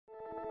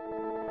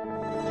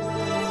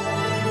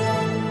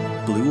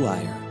Blue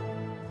Wire.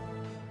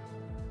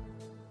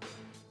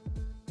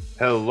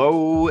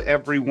 Hello,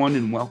 everyone,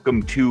 and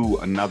welcome to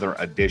another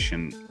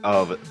edition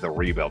of The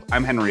Rebuild.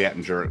 I'm Henry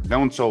Ettinger,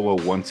 going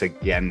solo once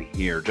again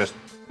here. Just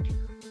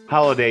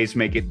holidays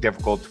make it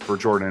difficult for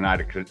Jordan and I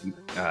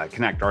to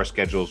connect our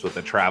schedules with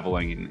the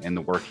traveling and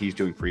the work he's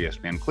doing for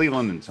ESPN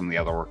Cleveland and some of the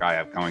other work I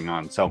have going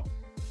on. So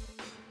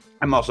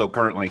I'm also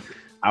currently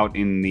out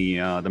in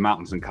the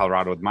mountains in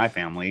Colorado with my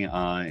family,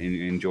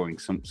 enjoying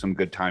some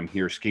good time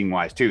here skiing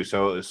wise too.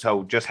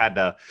 So just had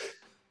to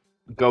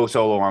go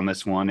solo on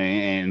this one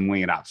and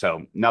wing it out.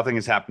 So nothing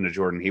has happened to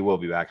Jordan. He will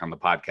be back on the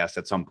podcast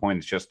at some point.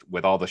 It's just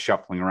with all the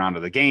shuffling around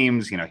of the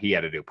games, he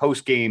had to do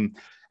post game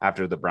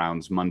after the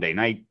Browns Monday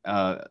night,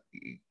 I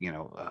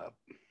don't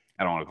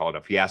want to call it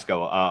a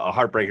fiasco, a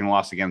heartbreaking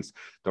loss against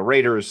the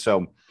Raiders.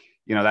 So,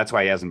 that's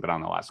why he hasn't been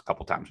on the last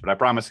couple times, but I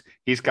promise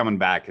he's coming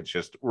back. It's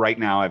just right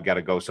now I've got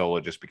to go solo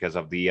just because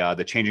of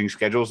the changing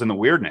schedules and the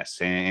weirdness.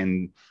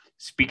 And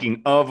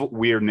speaking of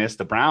weirdness,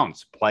 the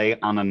Browns play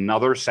on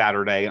another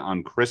Saturday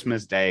on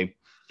Christmas Day,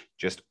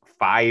 just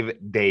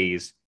 5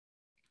 days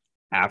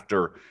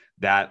after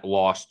that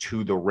loss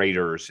to the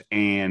Raiders.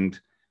 And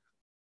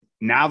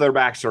now their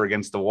backs are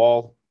against the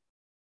wall.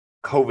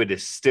 COVID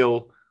is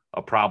still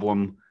a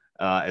problem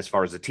as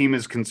far as the team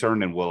is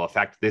concerned and will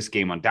affect this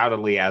game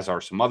undoubtedly, as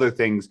are some other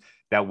things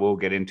that we'll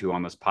get into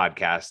on this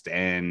podcast.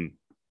 And,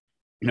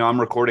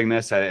 I'm recording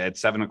this at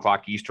 7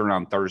 o'clock Eastern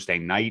on Thursday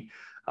night.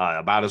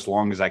 About as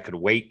long as I could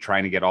wait,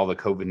 trying to get all the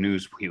COVID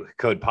news we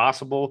could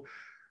possible.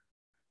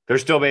 There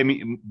still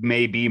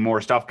may be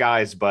more stuff,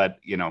 guys, but,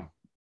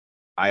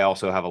 I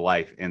also have a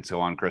life. And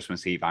so on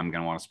Christmas Eve, I'm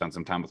going to want to spend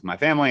some time with my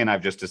family. And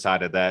I've just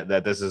decided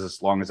that this is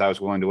as long as I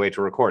was willing to wait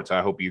to record. So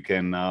I hope you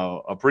can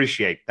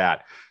appreciate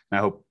that. And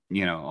I hope,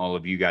 all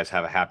of you guys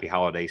have a happy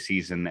holiday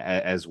season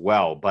as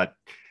well. But,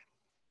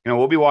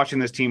 we'll be watching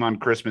this team on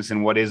Christmas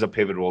in what is a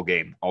pivotal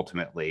game,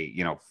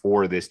 ultimately,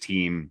 for this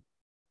team.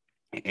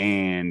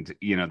 And,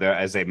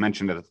 as I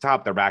mentioned at the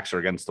top, their backs are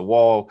against the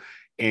wall.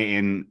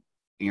 And,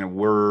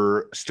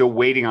 we're still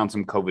waiting on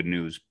some COVID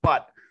news,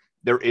 but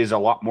there is a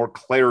lot more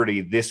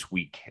clarity this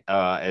week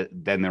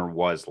than there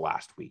was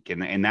last week.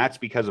 And that's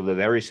because of the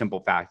very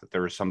simple fact that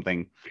there is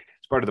something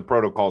as part of the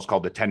protocols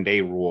called the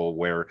 10-day rule,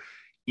 where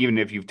even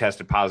if you've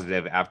tested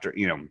positive after,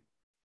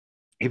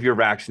 if you're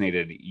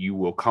vaccinated, you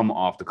will come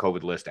off the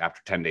COVID list after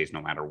 10 days,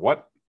 no matter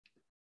what,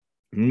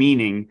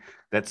 meaning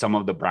that some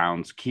of the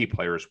Browns' key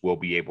players will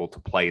be able to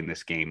play in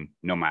this game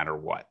no matter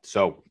what.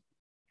 So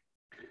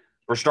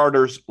for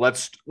starters,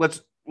 let's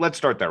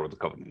start there with the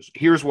COVID news.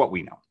 Here's what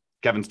we know.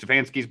 Kevin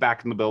Stefanski's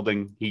back in the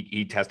building.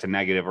 He tested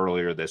negative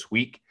earlier this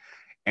week.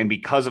 And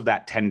because of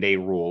that 10-day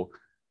rule,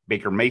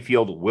 Baker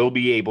Mayfield will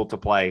be able to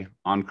play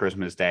on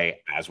Christmas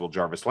Day, as will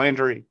Jarvis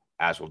Landry,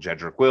 as will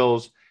Jedrick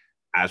Wills,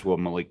 as will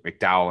Malik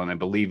McDowell, and I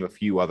believe a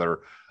few other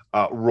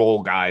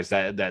role guys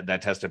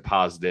that tested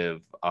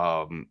positive,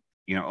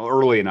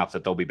 early enough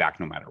that they'll be back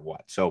no matter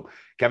what. So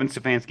Kevin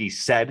Stefanski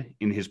said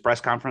in his press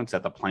conference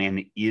that the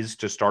plan is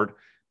to start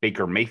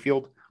Baker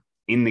Mayfield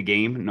in the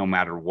game no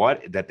matter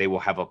what, that they will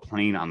have a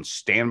plane on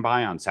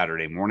standby on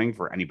Saturday morning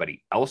for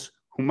anybody else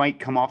who might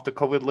come off the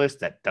COVID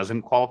list that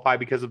doesn't qualify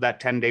because of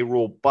that 10-day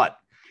rule. But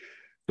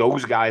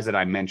those guys that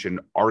I mentioned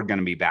are going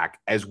to be back,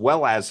 as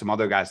well as some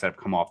other guys that have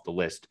come off the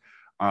list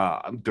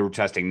through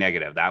testing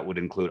negative. That would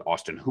include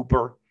Austin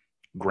Hooper,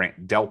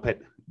 Grant Delpit,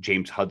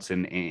 James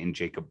Hudson, and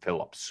Jacob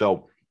Phillips.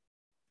 So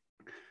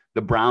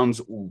the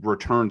Browns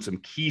returned some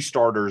key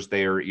starters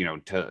there,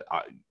 to,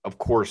 of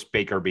course,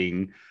 Baker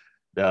being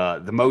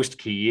the most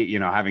key,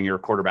 having your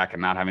quarterback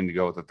and not having to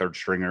go with the third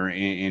stringer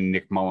in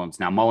Nick Mullins.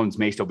 Now, Mullins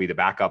may still be the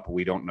backup.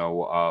 We don't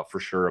know for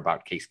sure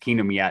about Case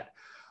Keenum yet.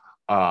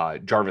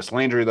 Jarvis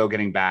Landry, though,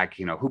 getting back,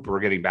 Hooper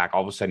getting back.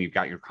 All of a sudden, you've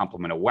got your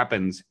complement of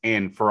weapons.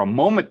 And for a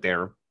moment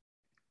there,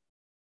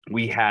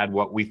 we had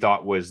what we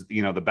thought was,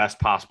 the best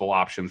possible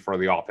options for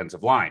the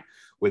offensive line,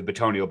 with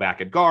Bitonio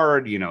back at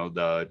guard,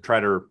 the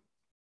Treader,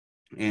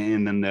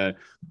 and then the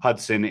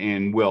Hudson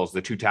and Wills,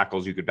 the two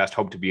tackles you could best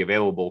hope to be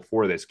available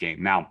for this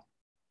game. Now,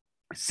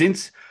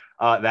 since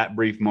that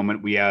brief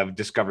moment, we have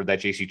discovered that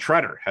JC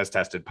Treader has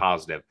tested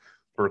positive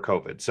for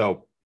COVID.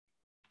 So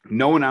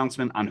no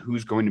announcement on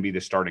who's going to be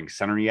the starting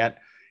center yet.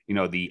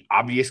 The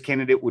obvious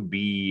candidate would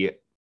be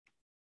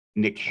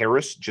Nick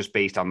Harris, just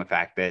based on the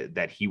fact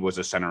that he was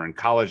a center in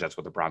college. That's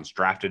what the Browns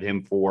drafted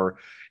him for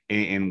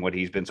in what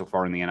he's been so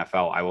far in the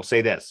NFL. I will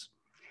say this.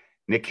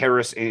 Nick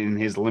Harris, in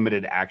his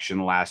limited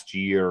action last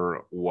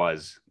year,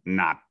 was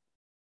not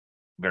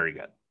very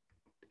good.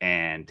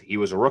 And he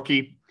was a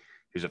rookie.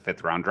 He was a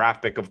fifth-round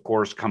draft pick, of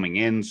course, coming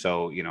in.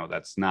 So,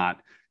 that's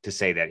not to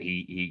say that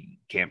he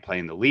can't play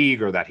in the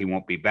league or that he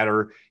won't be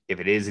better. If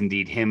it is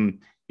indeed him,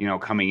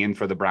 coming in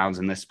for the Browns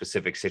in this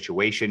specific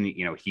situation,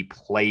 he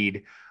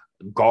played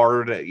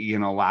guard,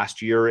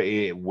 last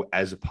year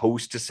as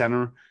opposed to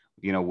center,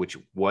 which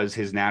was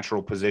his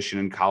natural position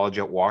in college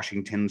at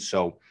Washington.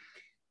 So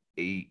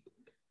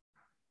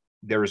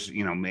there's,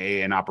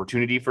 an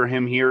opportunity for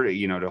him here,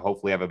 to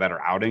hopefully have a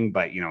better outing.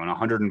 But, in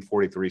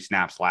 143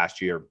 snaps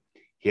last year,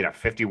 He had a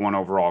 51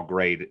 overall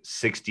grade,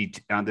 60.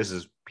 This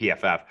is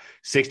PFF,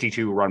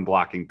 62 run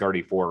blocking,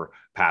 34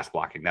 pass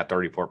blocking. That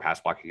 34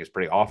 pass blocking is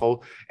pretty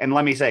awful. And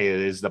let me say, it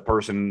is the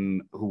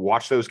person who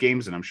watched those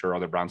games, and I'm sure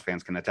other Browns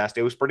fans can attest,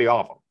 it was pretty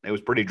awful. It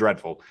was pretty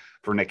dreadful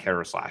for Nick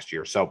Harris last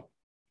year. So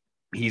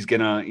he's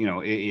going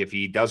to, if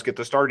he does get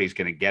the start, he's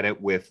going to get it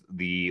with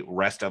the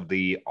rest of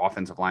the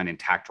offensive line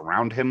intact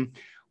around him,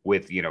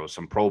 with,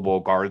 some Pro Bowl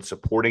guards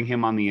supporting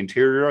him on the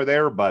interior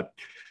there. But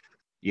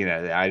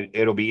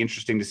it'll be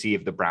interesting to see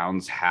if the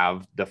Browns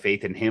have the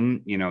faith in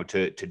him,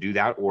 to do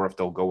that, or if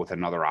they'll go with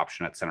another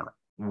option at center.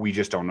 We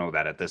just don't know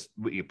that at this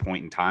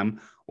point in time.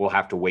 We'll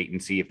have to wait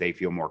and see if they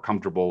feel more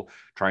comfortable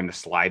trying to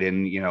slide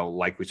in,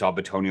 like we saw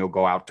Bitonio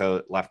go out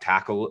to left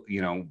tackle.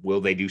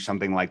 Will they do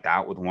something like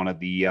that with one of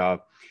the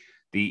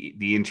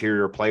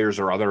interior players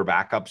or other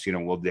backups?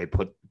 Will they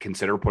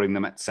consider putting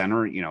them at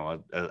center?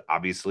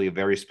 Obviously a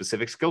very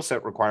specific skill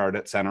set required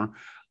at center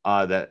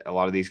that a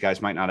lot of these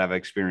guys might not have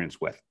experience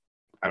with.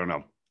 I don't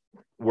know.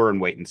 We're in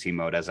wait and see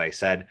mode. As I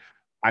said,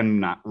 I'm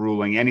not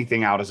ruling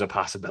anything out as a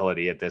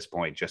possibility at this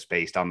point, just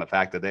based on the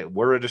fact that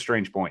we're at a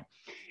strange point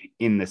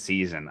in the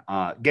season.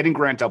 Getting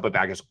Grant Delpit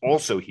back is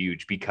also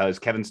huge, because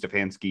Kevin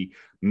Stefanski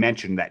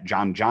mentioned that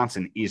John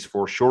Johnson is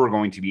for sure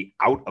going to be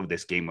out of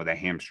this game with a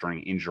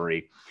hamstring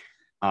injury.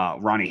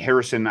 Ronnie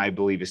Harrison, I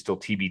believe, is still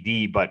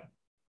TBD, but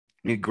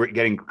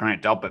getting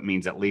Grant Delpit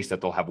means at least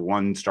that they'll have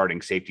one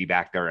starting safety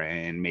back there,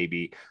 and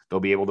maybe they'll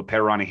be able to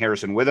pair Ronnie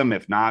Harrison with him.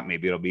 If not,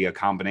 maybe it'll be a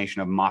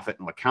combination of Moffitt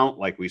and LeCount,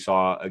 like we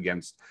saw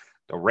against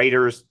the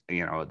Raiders.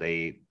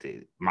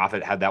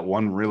 Moffitt had that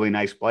one really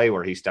nice play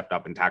where he stepped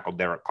up and tackled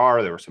Derek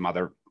Carr. There were some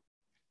other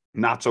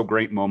not so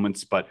great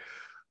moments, but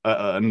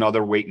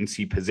another wait and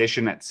see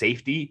position at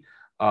safety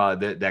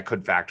that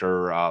could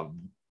factor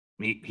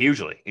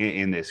hugely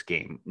in this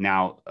game.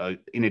 Now,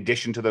 in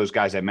addition to those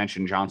guys I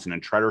mentioned, Johnson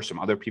and Treader, some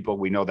other people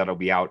we know that'll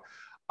be out.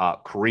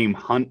 Kareem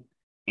Hunt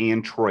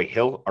and Troy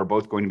Hill are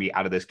both going to be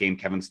out of this game.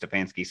 Kevin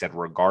Stefanski said,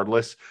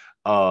 regardless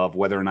of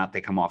whether or not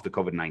they come off the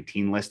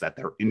COVID-19 list, that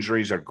their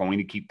injuries are going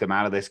to keep them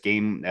out of this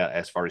game,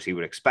 as far as he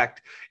would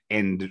expect.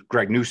 And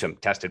Greg Newsome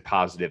tested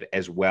positive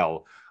as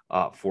well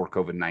for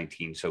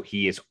COVID-19. So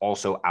he is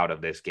also out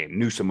of this game.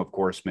 Newsome, of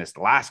course, missed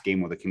last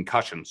game with a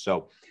concussion,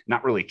 so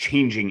not really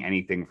changing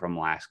anything from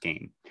last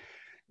game.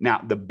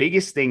 Now, the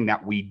biggest thing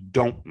that we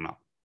don't know,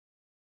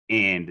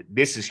 and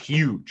this is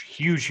huge,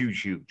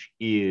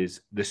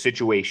 is the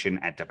situation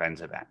at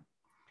defensive end.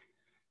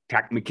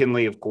 Takk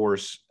McKinley, of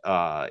course,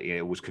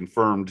 it was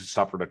confirmed,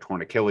 suffered a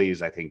torn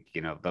Achilles. I think,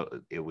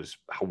 it was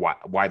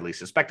widely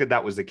suspected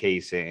that was the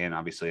case, and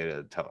obviously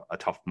a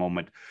tough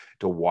moment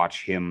to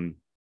watch him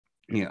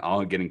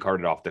getting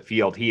carted off the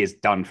field. He is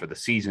done for the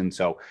season,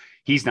 so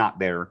he's not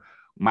there.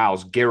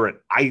 Myles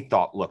Garrett, I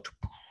thought, looked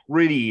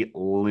pretty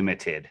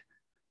limited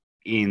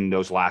in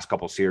those last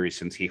couple series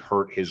since he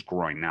hurt his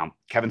groin. Now,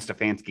 Kevin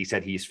Stefanski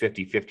said he's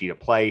 50-50 to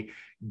play.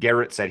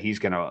 Garrett said he's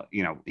going to,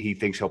 he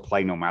thinks he'll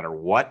play no matter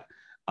what,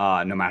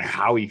 no matter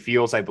how he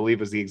feels, I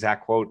believe was the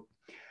exact quote.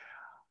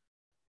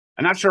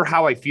 I'm not sure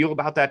how I feel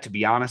about that, to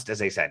be honest.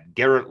 As I said,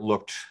 Garrett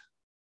looked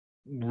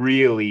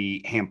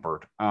really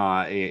hampered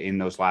in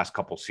those last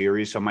couple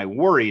series. So my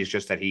worry is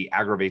just that he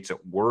aggravates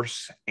it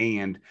worse.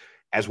 And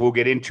as we'll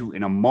get into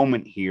in a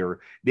moment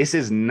here, this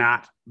is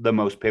not the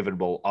most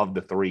pivotal of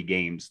the three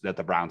games that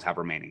the Browns have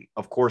remaining.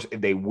 Of course,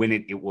 if they win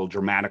it, it will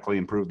dramatically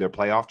improve their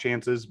playoff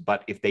chances.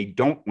 But if they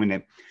don't win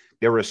it,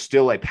 there is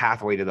still a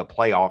pathway to the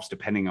playoffs,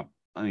 depending on,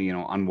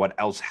 on what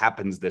else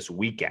happens this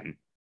weekend.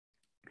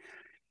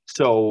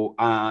 So,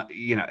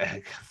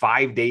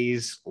 5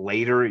 days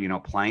later,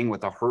 playing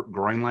with a hurt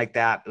groin like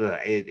that,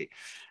 it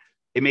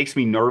makes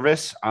me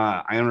nervous.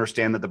 I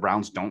understand that the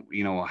Browns don't,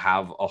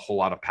 have a whole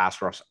lot of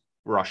pass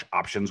rush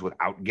options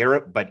without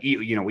Garrett, but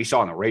we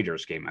saw in the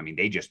Raiders game, I mean,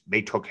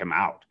 they took him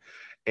out.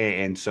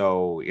 And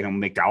so,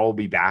 McDowell will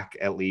be back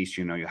at least,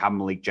 you have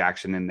Malik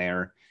Jackson in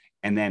there.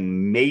 And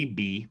then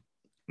maybe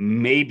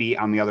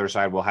on the other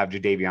side, we'll have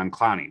Jadeveon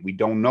Clowney. We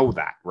don't know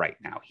that right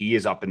now. He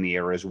is up in the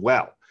air as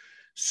well.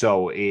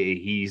 So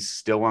he's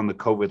still on the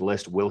COVID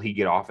list. Will he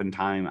get off in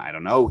time? I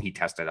don't know. He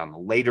tested on the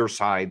later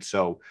side.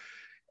 So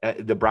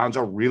the Browns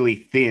are really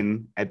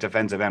thin at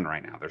defensive end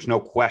right now. There's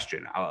no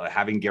question.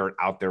 Having Garrett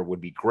out there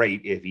would be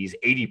great if he's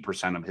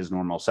 80% of his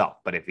normal self.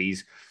 But if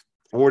he's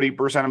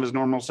 40% of his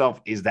normal self,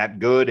 is that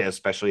good?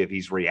 Especially if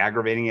he's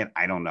re-aggravating it?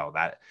 I don't know.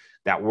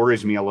 That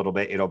worries me a little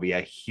bit. It'll be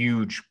a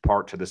huge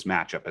part to this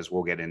matchup, as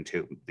we'll get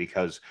into,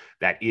 because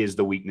that is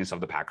the weakness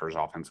of the Packers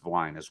offensive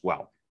line as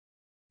well.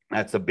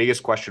 That's the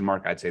biggest question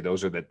mark. I'd say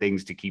those are the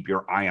things to keep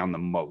your eye on the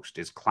most,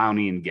 is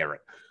Clowney and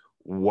Garrett.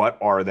 What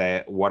are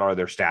their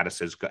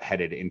statuses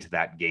headed into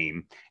that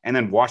game? And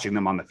then watching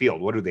them on the field,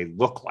 what do they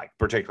look like?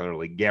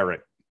 Particularly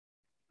Garrett,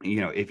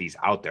 if he's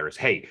out there,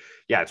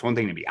 it's one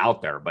thing to be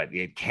out there, but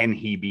can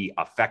he be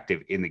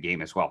effective in the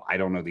game as well? I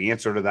don't know the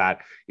answer to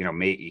that.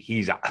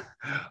 He's,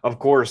 of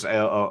course,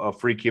 a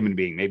freak human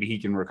being. Maybe he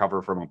can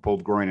recover from a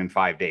pulled groin in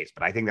 5 days,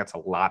 but I think that's a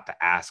lot to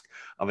ask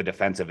of a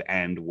defensive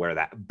end, where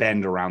that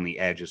bend around the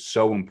edge is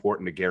so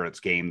important to Garrett's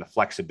game, the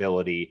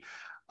flexibility.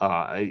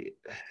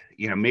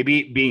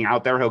 maybe being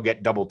out there, he'll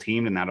get double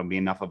teamed and that'll be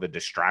enough of a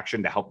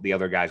distraction to help the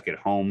other guys get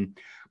home.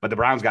 But the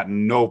Browns got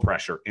no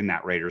pressure in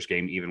that Raiders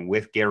game, even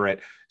with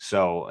Garrett.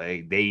 So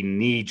they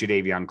need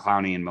Jadeveon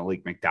Clowney and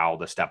Malik McDowell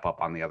to step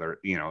up on the other,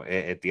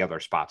 at the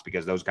other spots,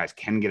 because those guys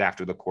can get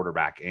after the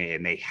quarterback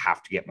and they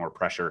have to get more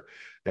pressure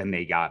than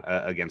they got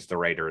against the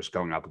Raiders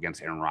going up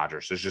against Aaron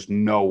Rodgers. There's just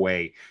no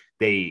way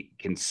they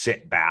can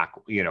sit back,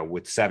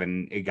 with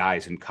 7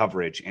 guys in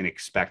coverage and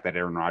expect that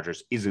Aaron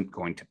Rodgers isn't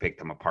going to pick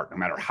them apart. No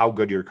matter how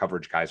good your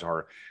coverage guys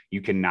are, you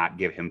cannot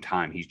give him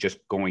time. He's just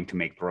going to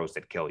make throws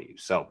that kill you.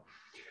 So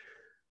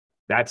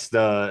that's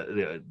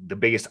the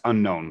biggest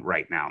unknown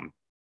right now.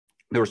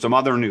 There was some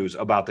other news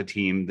about the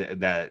team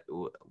that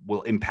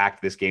will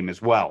impact this game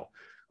as well.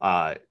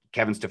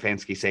 Kevin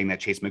Stefanski saying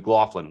that Chase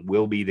McLaughlin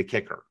will be the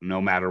kicker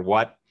no matter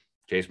what.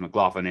 Chase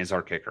McLaughlin is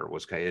our kicker,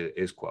 was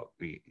his quote.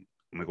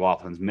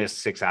 McLaughlin's missed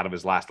 6 out of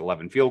his last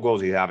 11 field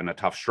goals. He's having a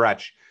tough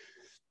stretch.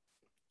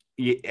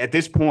 At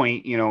this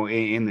point,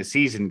 in the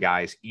season,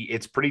 guys,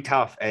 it's pretty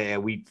tough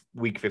at week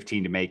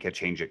 15 to make a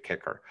change at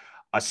kicker,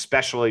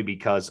 especially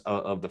because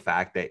of the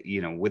fact that,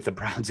 with the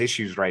Browns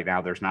issues right now,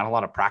 there's not a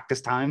lot of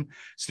practice time.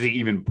 So to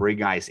even bring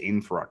guys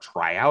in for a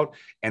tryout.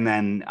 And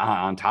then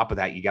on top of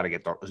that, you got to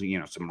get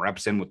some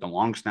reps in with the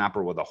long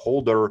snapper, with a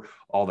holder,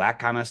 all that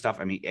kind of stuff.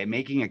 I mean,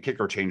 making a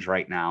kicker change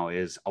right now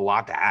is a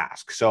lot to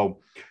ask. So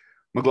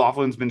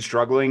McLaughlin's been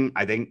struggling.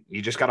 I think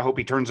you just got to hope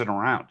he turns it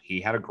around. He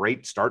had a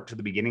great start to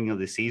the beginning of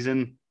the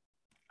season.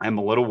 I'm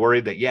a little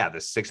worried that,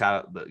 this 6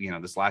 out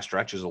of this last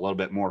stretch is a little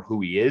bit more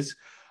who he is,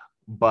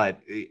 but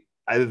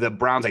the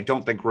Browns, I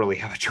don't think really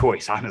have a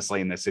choice,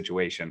 honestly, in this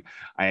situation.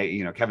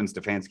 Kevin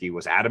Stefanski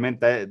was adamant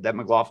that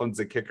McLaughlin's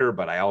the kicker,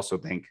 but I also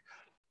think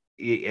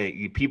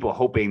people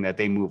hoping that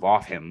they move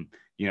off him,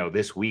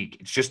 this week,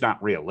 it's just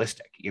not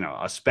realistic,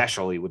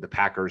 especially with the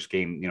Packers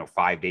game,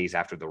 5 days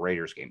after the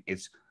Raiders game.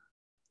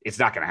 It's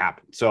not going to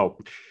happen. So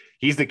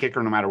he's the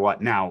kicker no matter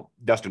what. Now,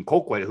 Dustin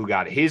Colquitt, who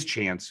got his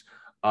chance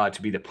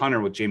to be the punter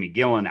with Jamie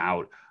Gillen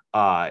out,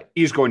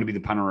 is going to be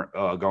the punter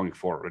going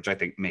forward, which I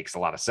think makes a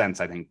lot of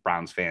sense. I think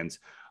Browns fans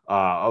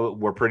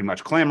were pretty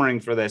much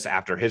clamoring for this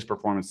after his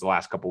performance the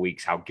last couple of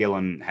weeks, how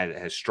Gillen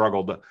has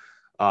struggled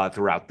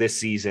throughout this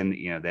season.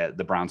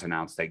 The Browns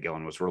announced that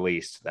Gillen was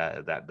released,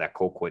 that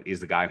Colquitt is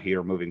the guy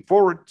here moving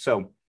forward.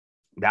 So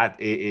that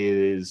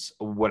is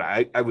what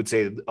I would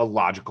say a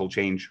logical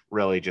change,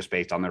 really, just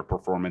based on their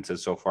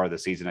performances so far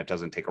this season. It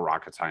doesn't take a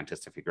rocket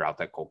scientist to figure out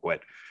that Colquitt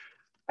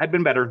had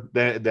been better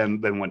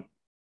than what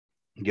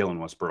Gillen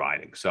was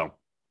providing. So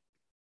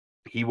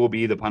he will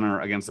be the punter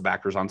against the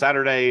Packers on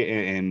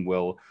Saturday and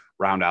will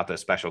round out the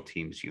special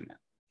teams unit.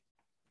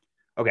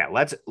 Okay,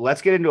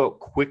 let's get into a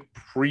quick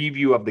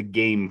preview of the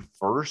game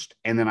first,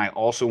 and then I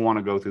also want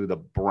to go through the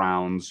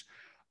Browns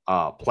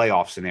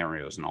playoff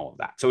scenarios and all of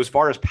that. So as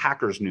far as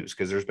Packers news,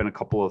 because there's been a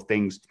couple of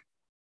things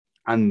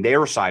on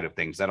their side of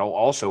things that'll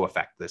also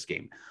affect this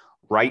game.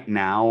 Right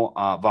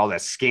now,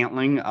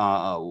 Valdes-Scantling,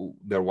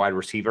 their wide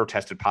receiver,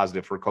 tested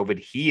positive for COVID.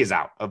 He is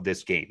out of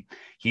this game.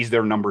 He's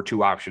their number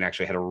 2 option.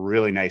 Actually had a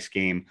really nice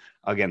game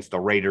against the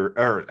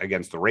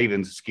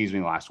Ravens,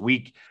 last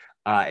week.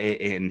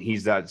 And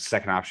he's the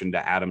second option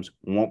to Adams,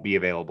 won't be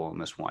available in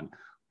this one.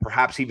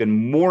 Perhaps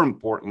even more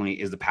importantly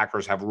is the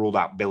Packers have ruled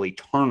out Billy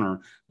Turner,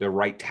 their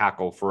right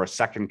tackle, for a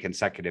second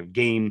consecutive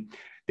game.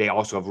 They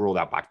also have ruled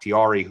out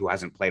Bakhtiari, who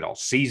hasn't played all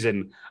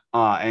season.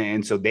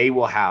 And so they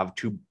will have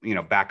 2,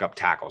 backup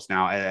tackles.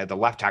 Now, at the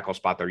left tackle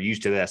spot, they're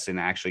used to this and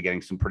actually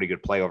getting some pretty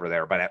good play over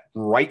there. But at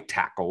right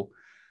tackle,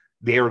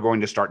 they are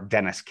going to start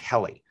Dennis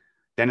Kelly.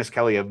 Dennis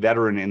Kelly, a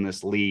veteran in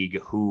this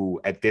league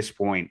who at this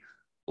point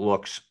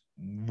looks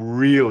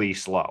really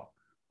slow.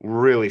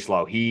 Really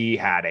slow. He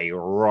had a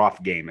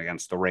rough game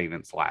against the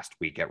Ravens last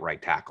week at right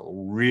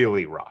tackle.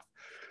 Really rough.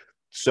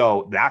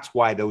 So that's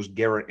why those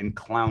Garrett and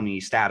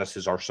Clowney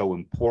statuses are so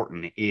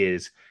important,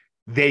 is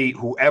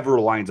whoever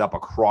lines up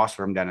across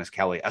from Dennis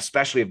Kelly,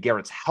 especially if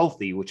Garrett's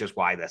healthy, which is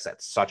why that's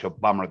such a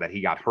bummer that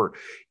he got hurt.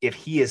 If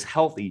he is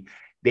healthy,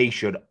 they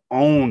should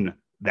own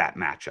that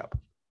matchup.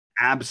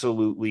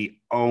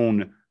 Absolutely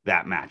own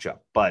that matchup.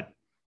 But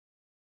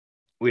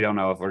we don't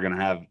know if we're going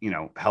to have,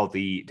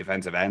 healthy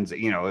defensive ends.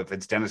 If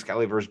it's Dennis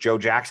Kelly versus Joe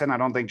Jackson, I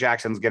don't think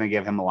Jackson's going to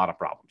give him a lot of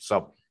problems.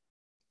 So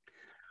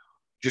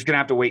just going to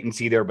have to wait and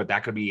see there, but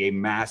that could be a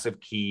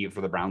massive key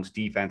for the Browns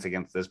defense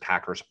against this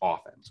Packers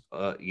offense.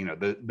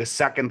 The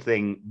second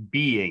thing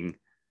being,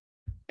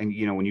 and,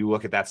 when you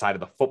look at that side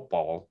of the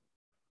football,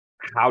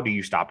 how do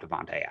you stop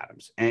Davante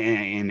Adams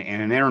and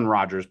Aaron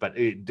Rodgers, but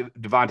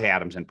Davante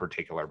Adams in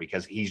particular,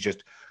 because he's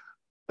just,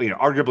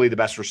 arguably the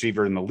best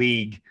receiver in the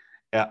league.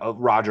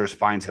 Rodgers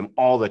finds him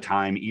all the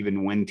time,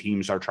 even when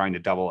teams are trying to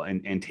double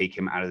and take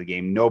him out of the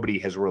game. Nobody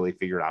has really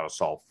figured out a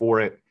solve for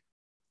it.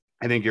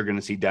 I think you're going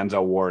to see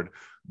Denzel Ward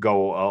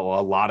go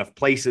a lot of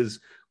places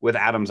with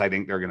Adams. I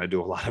think they're going to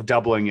do a lot of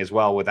doubling as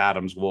well with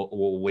Adams.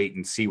 We'll wait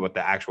and see what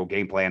the actual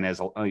game plan is,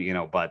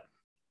 but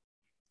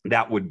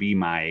that would be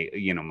my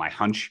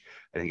hunch.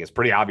 I think it's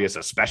pretty obvious,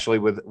 especially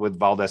with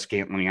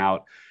Valdes-Scantling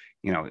out,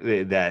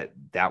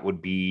 that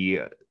would be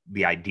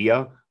the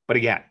idea. But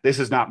again, this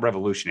is not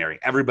revolutionary.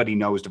 Everybody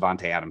knows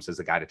Davante Adams is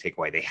the guy to take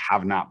away. They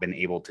have not been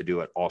able to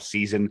do it all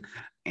season.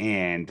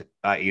 And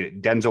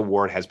Denzel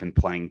Ward has been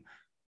playing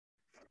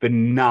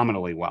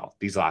phenomenally well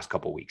these last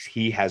couple of weeks.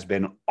 He has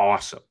been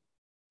awesome.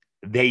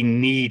 They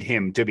need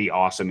him to be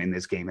awesome in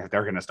this game if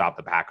they're going to stop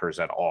the Packers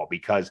at all,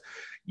 because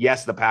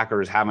yes, the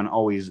Packers haven't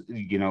always,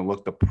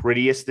 looked the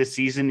prettiest this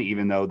season,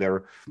 even though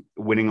they're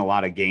winning a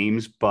lot of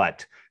games,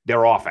 but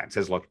their offense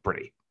has looked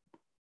pretty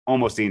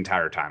almost the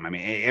entire time. I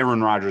mean,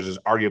 Aaron Rodgers is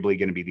arguably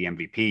going to be the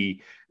MVP.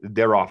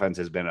 Their offense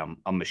has been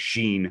a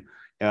machine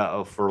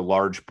for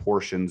large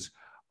portions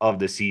of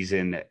the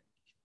season.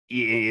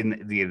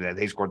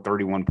 They scored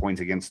 31 points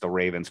against the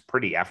Ravens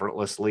pretty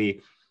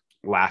effortlessly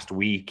last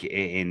week.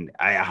 And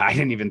I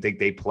didn't even think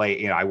they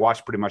play. I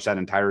watched pretty much that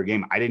entire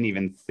game. I didn't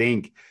even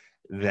think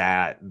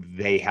that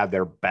they had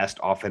their best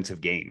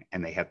offensive game,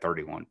 and they had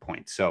 31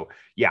 points. So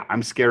yeah,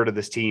 I'm scared of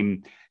this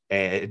team.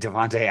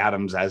 Davante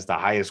Adams as the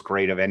highest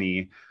grade of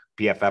any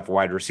PFF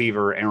wide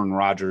receiver. Aaron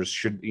Rodgers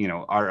should,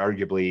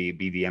 arguably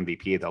be the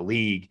MVP of the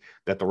league.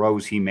 That the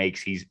throws he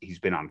makes, he's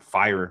been on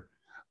fire.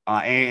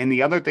 And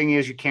the other thing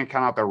is, you can't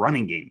count out their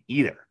running game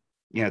either.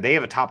 They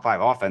have a top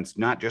 5 offense,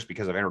 not just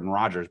because of Aaron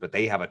Rodgers, but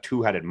they have a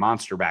 2-headed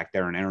monster back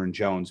there in Aaron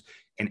Jones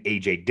and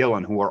A.J.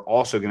 Dillon, who are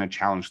also going to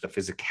challenge the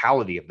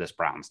physicality of this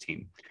Browns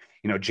team.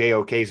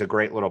 JOK is a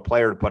great little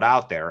player to put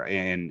out there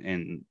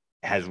and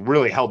has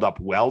really held up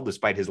well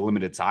despite his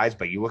limited size.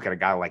 But you look at a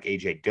guy like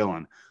A.J.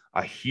 Dillon,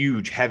 a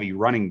huge, heavy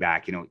running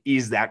back,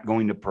 is that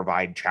going to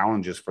provide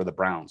challenges for the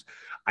Browns?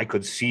 I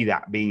could see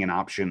that being an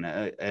option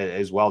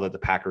as well that the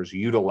Packers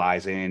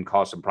utilize and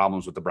cause some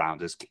problems with the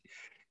Browns. Is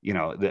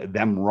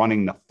them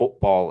running the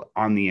football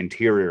on the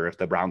interior if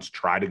the Browns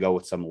try to go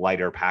with some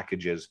lighter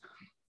packages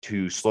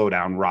to slow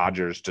down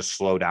Rodgers, to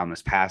slow down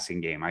this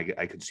passing game. I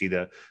could see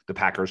the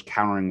Packers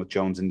countering with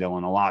Jones and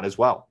Dillon a lot as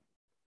well.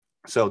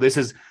 So this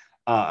is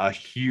a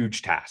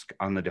huge task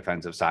on the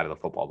defensive side of the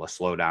football to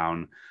slow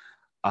down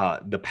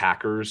the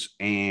Packers.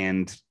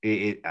 And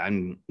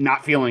I'm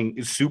not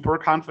feeling super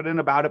confident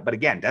about it. But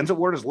again, Denzel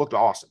Ward has looked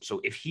awesome.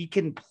 So if he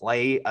can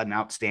play an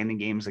outstanding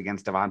games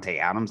against Davante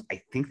Adams,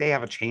 I think they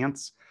have a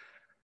chance.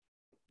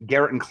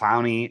 Garrett and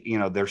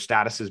Clowney, their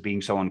status is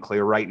being so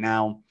unclear right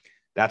now.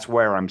 That's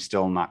where I'm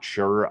still not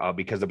sure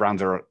because the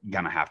Browns are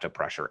going to have to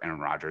pressure Aaron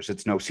Rodgers.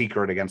 It's no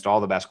secret against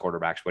all the best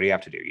quarterbacks. What do you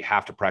have to do? You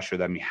have to pressure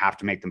them. You have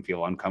to make them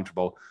feel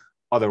uncomfortable.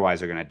 Otherwise,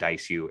 they're going to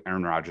dice you.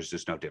 Aaron Rodgers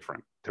is no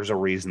different. There's a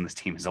reason this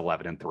team is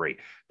 11-3.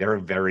 They're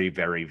very,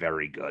 very,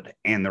 very good,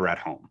 and they're at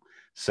home.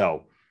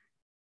 So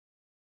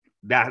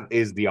that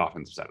is the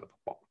offensive side of the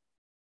football.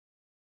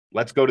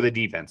 Let's go to the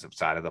defensive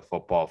side of the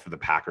football for the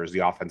Packers,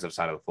 the offensive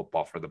side of the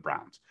football for the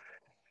Browns.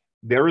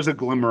 There is a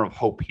glimmer of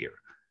hope here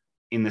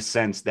in the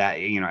sense that,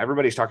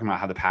 everybody's talking about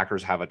how the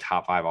Packers have a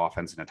top 5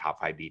 offense and a top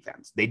 5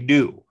 defense. They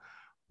do,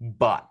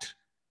 but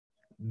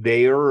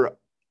their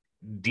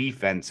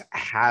defense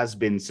has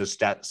been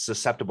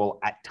susceptible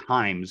at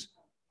times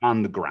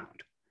on the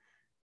ground.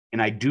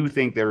 And I do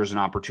think there is an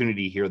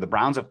opportunity here. The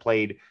Browns have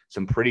played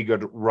some pretty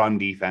good run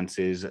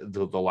defenses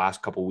the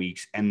last couple of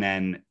weeks. And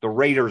then the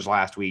Raiders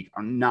last week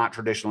are not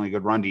traditionally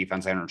good run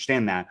defense. I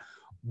understand that.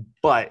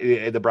 But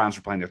the Browns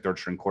are playing their third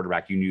string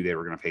quarterback. You knew they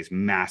were going to face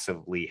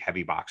massively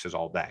heavy boxes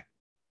all day.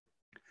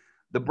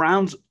 The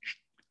Browns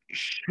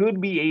should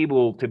be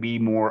able to be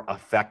more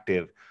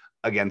effective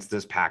against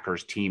this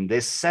Packers team.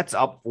 This sets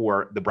up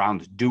for the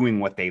Browns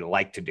doing what they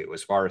like to do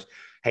as far as,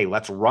 hey,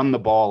 let's run the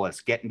ball. Let's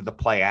get into the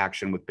play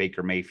action with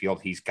Baker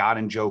Mayfield. He's got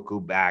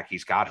Njoku back.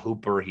 He's got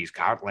Hooper. He's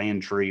got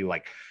Landry.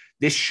 Like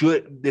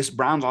this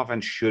Browns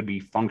offense should be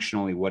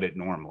functionally what it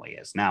normally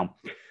is. Now,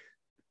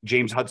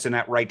 James Hudson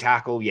at right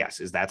tackle. Yes.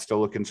 Is that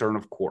still a concern?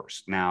 Of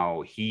course.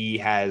 Now he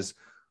has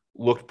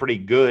looked pretty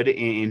good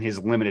in his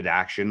limited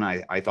action.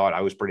 I thought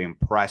I was pretty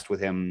impressed with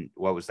him.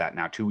 What was that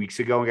now? 2 weeks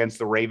ago against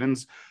the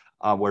Ravens,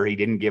 where he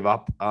didn't give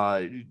up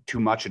too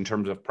much in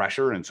terms of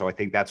pressure. And so I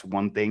think that's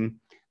one thing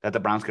that the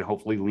Browns can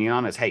hopefully lean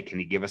on is, hey, can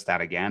he give us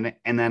that again?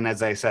 And then,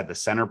 as I said, the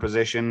center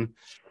position,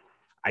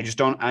 I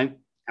don't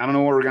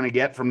know what we're going to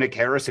get from Nick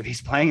Harris if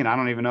he's playing, and I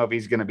don't even know if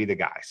he's going to be the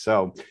guy.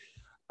 So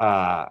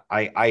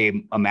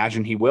I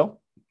imagine he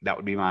will. That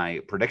would be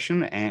my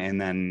prediction.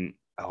 And then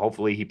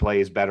hopefully he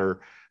plays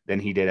better than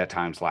he did at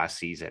times last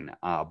season.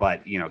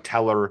 But,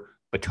 Teller,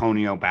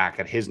 Bitonio back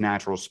at his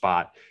natural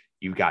spot.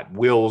 You've got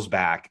Wills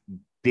back.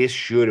 This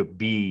should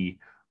be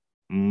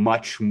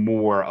much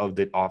more of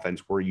the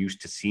offense we're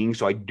used to seeing.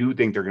 So I do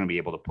think they're going to be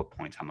able to put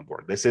points on the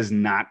board. This is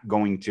not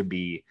going to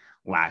be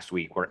last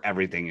week where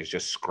everything is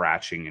just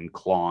scratching and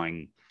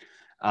clawing,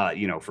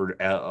 for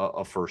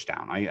a first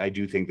down. I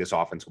do think this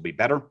offense will be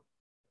better.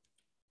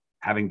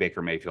 Having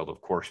Baker Mayfield,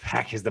 of course,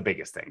 back is the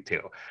biggest thing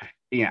too.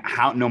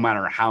 No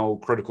matter how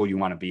critical you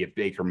want to be of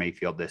Baker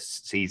Mayfield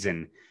this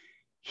season,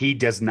 he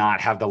does not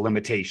have the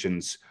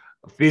limitations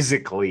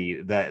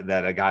physically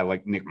that a guy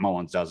like Nick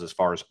Mullins does as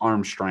far as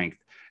arm strength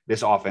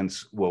this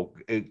offense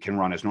can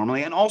run as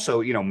normally. And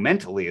also,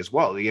 mentally as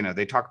well,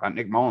 they talk about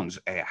Nick Mullins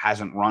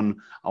hasn't run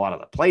a lot of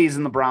the plays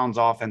in the Browns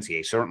offense.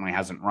 He certainly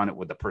hasn't run it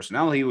with the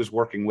personnel he was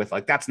working with.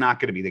 Like, that's not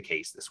going to be the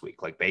case this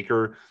week. Like,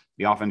 Baker,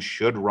 the offense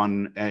should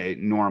run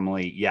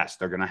normally. Yes,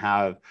 they're going to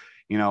have,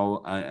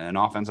 an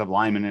offensive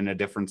lineman in a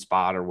different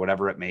spot or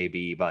whatever it may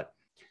be, but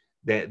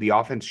the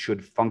offense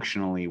should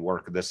functionally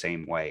work the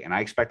same way. And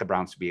I expect the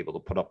Browns to be able to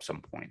put up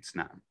some points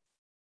now.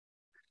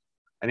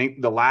 I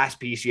think the last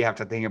piece you have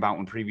to think about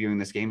when previewing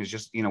this game is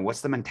just, what's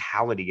the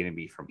mentality going to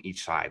be from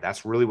each side?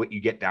 That's really what you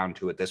get down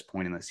to at this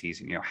point in the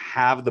season.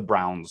 Have the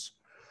Browns,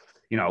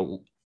 I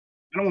don't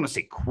want to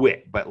say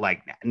quit, but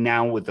like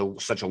now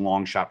with such a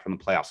long shot from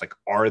the playoffs, like,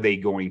 are they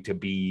going to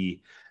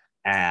be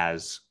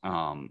as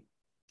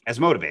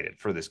motivated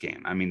for this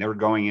game? I mean, they're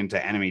going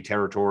into enemy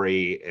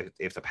territory.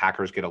 If the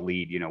Packers get a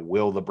lead,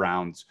 will the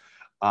Browns,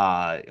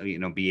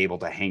 be able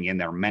to hang in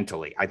there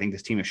mentally? I think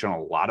this team has shown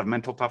a lot of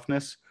mental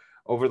toughness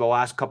over the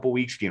last couple of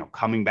weeks,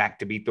 coming back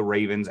to beat the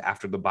Ravens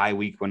after the bye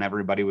week when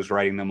everybody was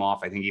writing them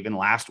off. I think even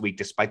last week,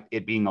 despite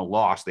it being a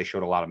loss, they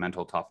showed a lot of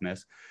mental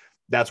toughness.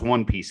 That's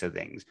one piece of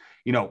things.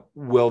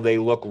 Will they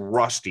look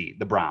rusty,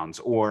 the Browns,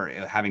 or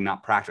having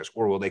not practiced,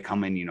 or will they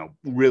come in,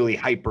 really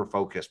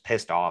hyper-focused,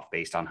 pissed off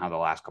based on how the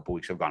last couple of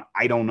weeks have gone?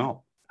 I don't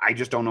know. I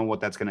just don't know what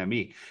that's going to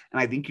be.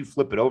 And I think you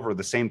flip it over,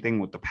 the same thing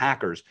with the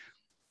Packers.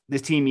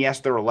 This team,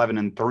 yes, they're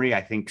 11-3.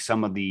 I think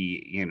some of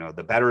the,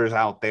 the bettors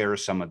out there,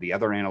 some of the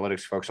other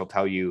analytics folks will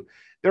tell you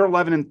they're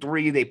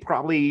 11-3. They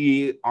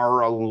probably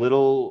are a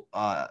little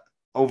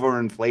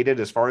overinflated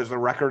as far as the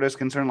record is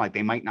concerned. Like,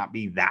 they might not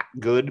be that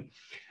good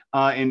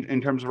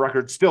in terms of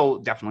record. Still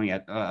definitely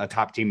a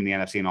top team in the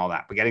NFC and all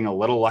that, but getting a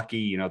little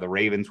lucky. The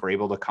Ravens were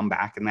able to come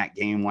back in that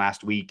game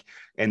last week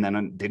and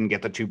then didn't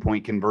get the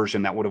 2-point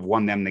conversion that would have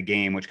won them the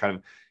game, which kind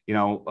of,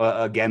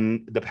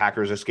 again, the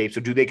Packers escape. So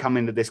do they come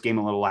into this game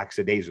a little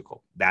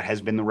lackadaisical? That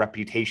has been the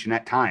reputation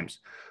at times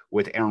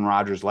with Aaron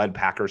Rodgers led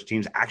Packers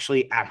teams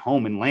actually at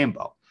home in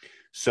Lambeau.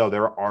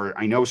 So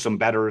I know some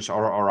bettors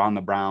are on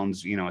the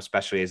Browns,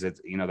 especially as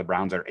it's, the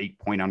Browns are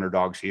 8-point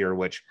underdogs here,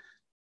 which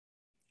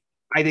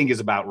I think is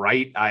about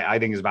right. I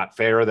think is about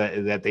fair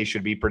that they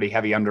should be pretty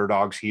heavy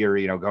underdogs here,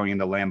 going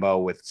into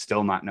Lambeau with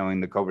still not knowing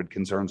the COVID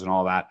concerns and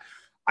all that.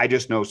 I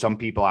just know some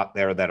people out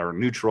there that are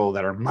neutral,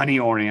 that are money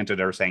oriented,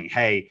 are saying,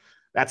 hey,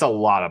 that's a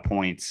lot of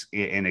points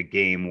in a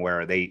game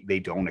where they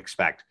don't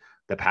expect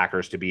the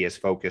Packers to be as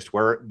focused,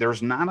 where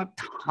there's not a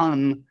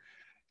ton,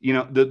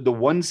 the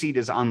 1 seed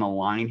is on the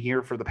line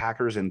here for the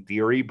Packers in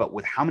theory, but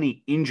with how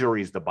many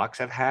injuries the Bucs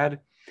have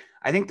had,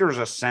 I think there's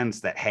a sense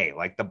that, hey,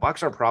 like, the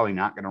Bucs are probably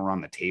not going to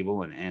run the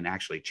table and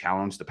actually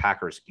challenge the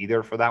Packers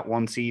either for that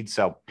 1 seed.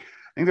 So I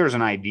think there's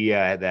an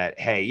idea that,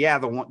 hey, yeah,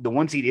 the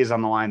 1 seed is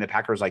on the line. The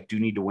Packers do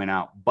need to win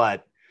out,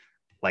 but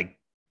like,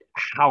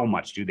 how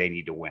much do they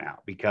need to win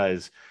out?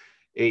 Because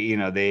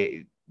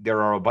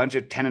there are a bunch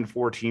of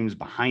 10-4 teams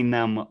behind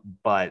them,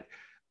 but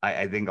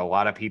I think a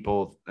lot of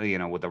people,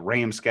 with the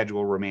Rams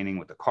schedule remaining,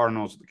 with the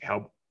Cardinals,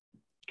 the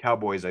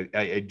Cowboys,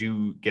 I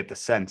do get the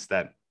sense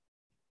that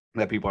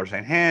people are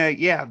saying, hey,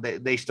 yeah,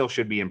 they still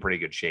should be in pretty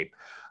good shape,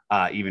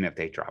 even if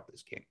they drop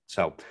this game.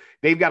 So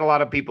they've got a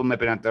lot of people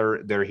nipping at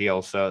their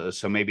heels.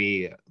 So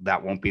maybe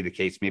that won't be the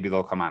case. Maybe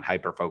they'll come out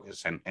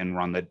hyper-focused and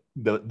run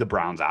the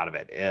Browns out of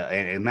it.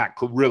 And that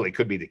really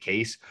could be the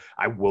case.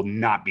 I will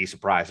not be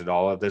surprised at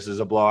all if this is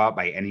a blowout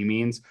by any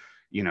means,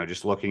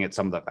 just looking at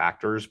some of the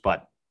factors.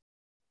 But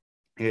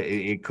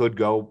it could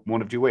go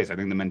one of two ways. I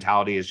think the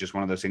mentality is just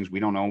one of those things. We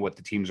don't know what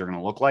the teams are going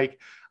to look like.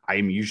 I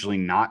am usually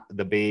not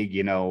the big,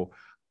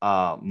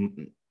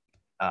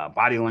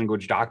 body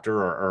language doctor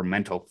or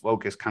mental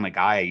focus kind of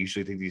guy. I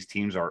usually think these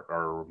teams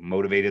are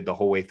motivated the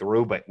whole way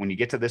through. But when you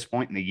get to this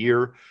point in the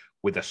year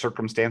with the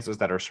circumstances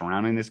that are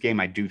surrounding this game,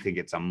 I do think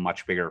it's a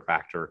much bigger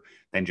factor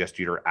than just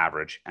your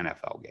average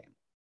NFL game.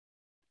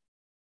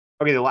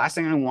 Okay, the last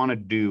thing I want to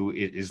do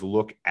is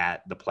look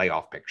at the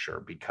playoff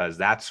picture, because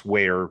that's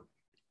where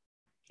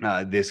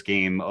this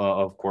game,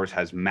 of course,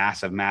 has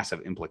massive,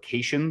 massive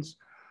implications.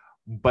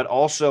 But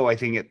also, I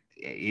think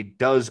it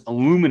does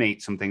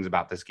illuminate some things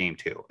about this game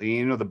too.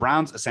 The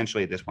Browns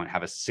essentially at this point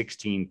have a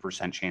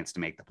 16% chance to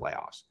make the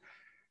playoffs.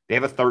 They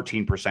have a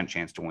 13%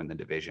 chance to win the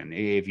division.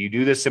 If you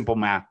do this simple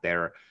math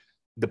there,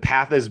 the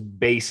path is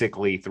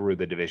basically through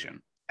the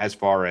division as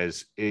far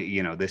as,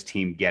 this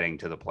team getting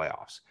to the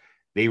playoffs.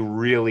 They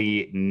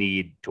really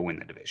need to win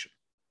the division.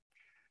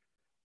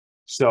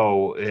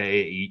 So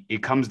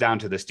it comes down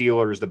to the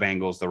Steelers, the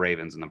Bengals, the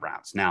Ravens, and the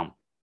Browns. Now,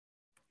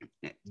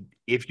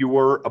 if you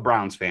were a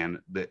Browns fan,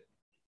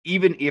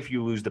 even if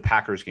you lose the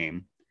Packers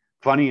game,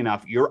 funny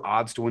enough, your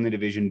odds to win the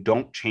division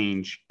don't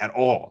change at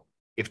all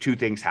if two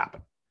things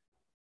happen.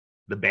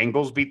 The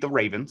Bengals beat the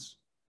Ravens,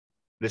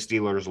 the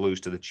Steelers lose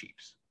to the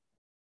Chiefs.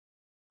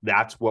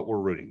 That's what we're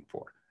rooting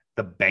for.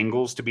 The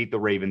Bengals to beat the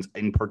Ravens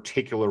in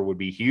particular would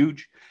be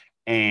huge,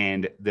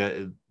 and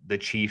the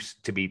Chiefs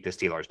to beat the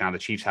Steelers. Now, the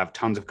Chiefs have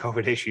tons of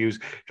COVID issues.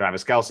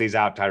 Travis Kelce's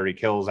out, Tyreek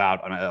Hill's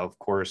out, and of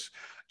course,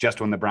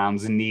 just when the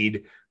Browns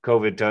need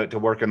COVID to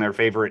work in their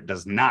favor, it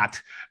does not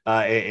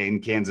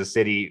in Kansas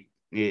City.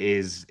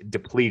 is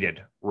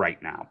depleted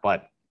right now.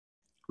 But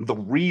the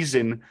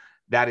reason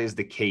that is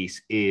the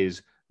case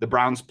is the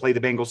Browns play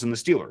the Bengals and the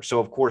Steelers. So,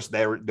 of course,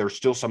 there's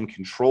still some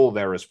control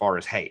there as far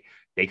as, hey,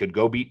 they could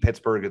go beat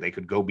Pittsburgh, or they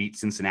could go beat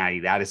Cincinnati.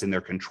 That is in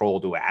their control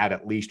to add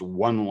at least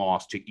one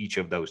loss to each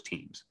of those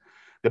teams.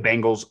 The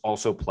Bengals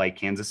also play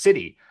Kansas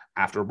City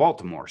after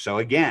Baltimore. So,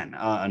 again,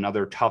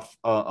 another tough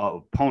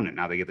opponent.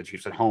 Now they get the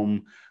Chiefs at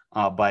home.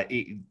 But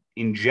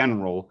in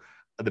general,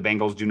 the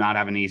Bengals do not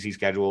have an easy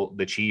schedule.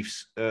 The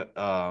Chiefs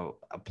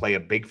play a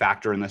big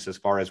factor in this as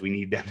far as we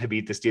need them to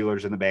beat the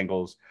Steelers and the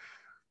Bengals.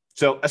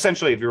 So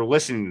essentially, if you're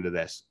listening to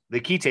this, the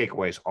key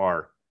takeaways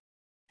are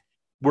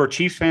we're a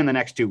Chiefs fan the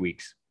next 2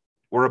 weeks.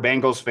 We're a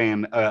Bengals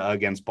fan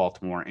against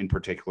Baltimore in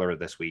particular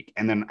this week.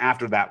 And then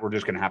after that, we're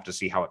just going to have to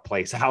see how it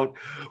plays out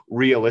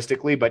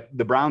realistically. But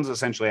the Browns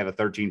essentially have a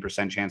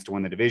 13% chance to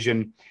win the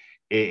division.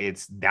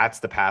 That's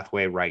the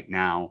pathway right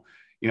now.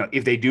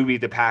 If they do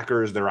beat the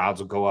Packers, their odds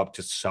will go up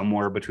to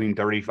somewhere between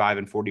 35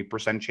 and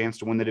 40% chance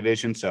to win the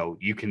division. So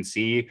you can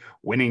see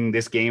winning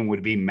this game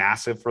would be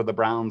massive for the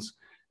Browns.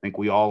 I think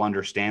we all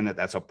understand that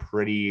that's a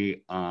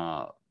pretty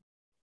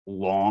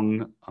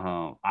long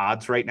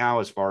odds right now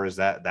as far as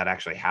that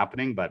actually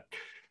happening. But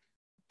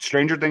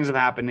stranger things have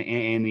happened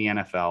in the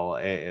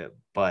NFL.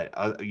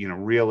 But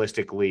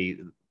realistically,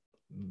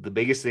 the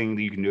biggest thing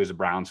that you can do as a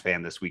Browns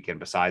fan this weekend,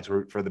 besides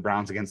root for the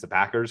Browns against the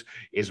Packers,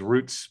 is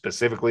root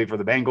specifically for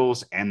the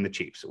Bengals and the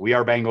Chiefs. We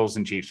are Bengals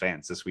and Chiefs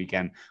fans this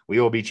weekend. We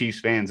will be Chiefs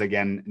fans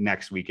again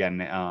next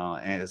weekend.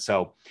 And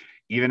so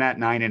even at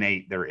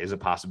 9-8, there is a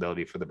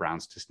possibility for the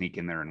Browns to sneak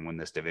in there and win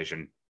this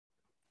division.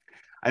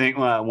 I think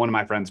one of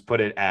my friends put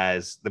it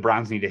as the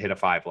Browns need to hit a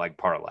 5-leg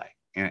parlay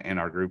in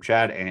our group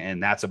chat.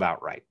 And that's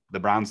about right. The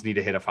Browns need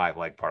to hit a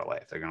 5-leg parlay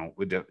if they're going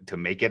to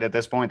make it at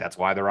this point. That's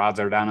why their odds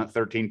are down at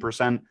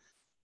 13%.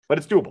 But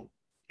it's doable.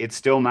 It's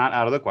still not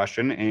out of the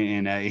question.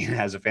 And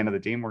as a fan of the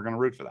team, we're going to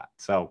root for that.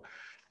 So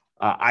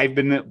I've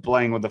been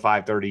playing with the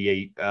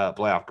 538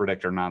 playoff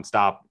predictor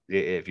nonstop.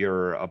 If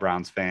you're a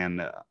Browns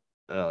fan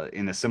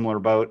in a similar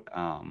boat,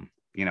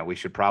 we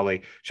should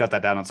probably shut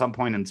that down at some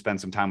point and spend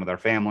some time with our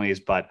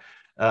families. But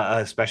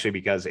especially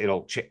because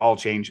it'll all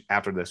change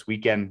after this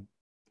weekend.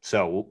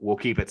 So we'll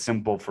keep it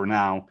simple for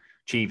now.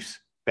 Chiefs,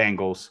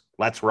 Bengals,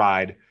 let's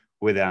ride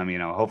with them.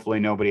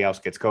 Hopefully nobody else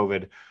gets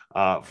COVID.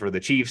 For the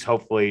Chiefs,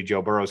 hopefully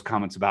Joe Burrow's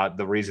comments about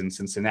the reason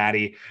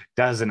Cincinnati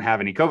doesn't have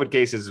any COVID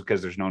cases is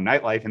because there's no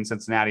nightlife in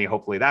Cincinnati.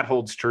 Hopefully that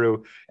holds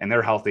true and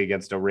they're healthy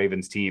against a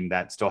Ravens team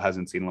that still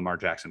hasn't seen Lamar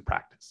Jackson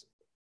practice.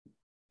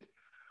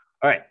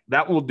 All right,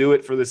 that will do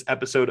it for this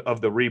episode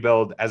of The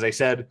Rebuild. As I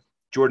said,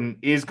 Jordan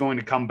is going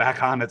to come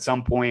back on at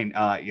some point.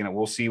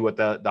 We'll see what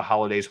the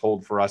holidays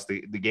hold for us. The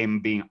game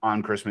being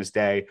on Christmas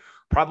Day,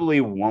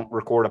 probably won't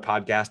record a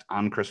podcast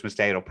on Christmas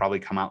Day. It'll probably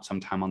come out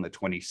sometime on the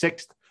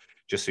 26th.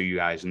 Just so you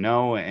guys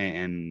know,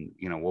 and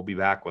we'll be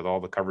back with all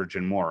the coverage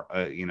and more.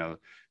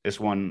 This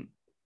one,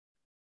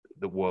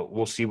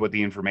 we'll see what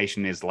the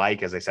information is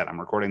like. As I said, I'm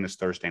recording this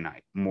Thursday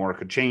night. More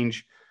could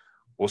change.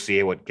 We'll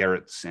see what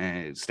Garrett's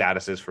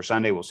status is for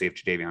Sunday. We'll see if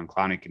Jadeveon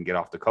Clowney can get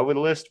off the COVID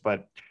list.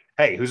 But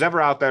hey, who's ever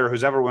out there,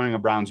 who's ever wearing a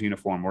Browns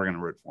uniform, we're going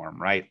to root for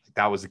him, right?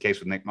 That was the case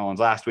with Nick Mullins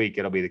last week.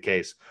 It'll be the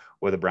case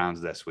with the Browns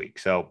this week.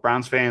 So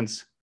Browns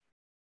fans,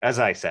 as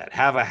I said,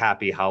 have a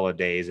happy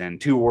holidays, and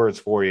 2 words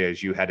for you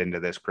as you head into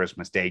this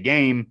Christmas Day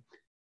game.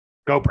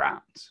 Go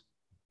Browns.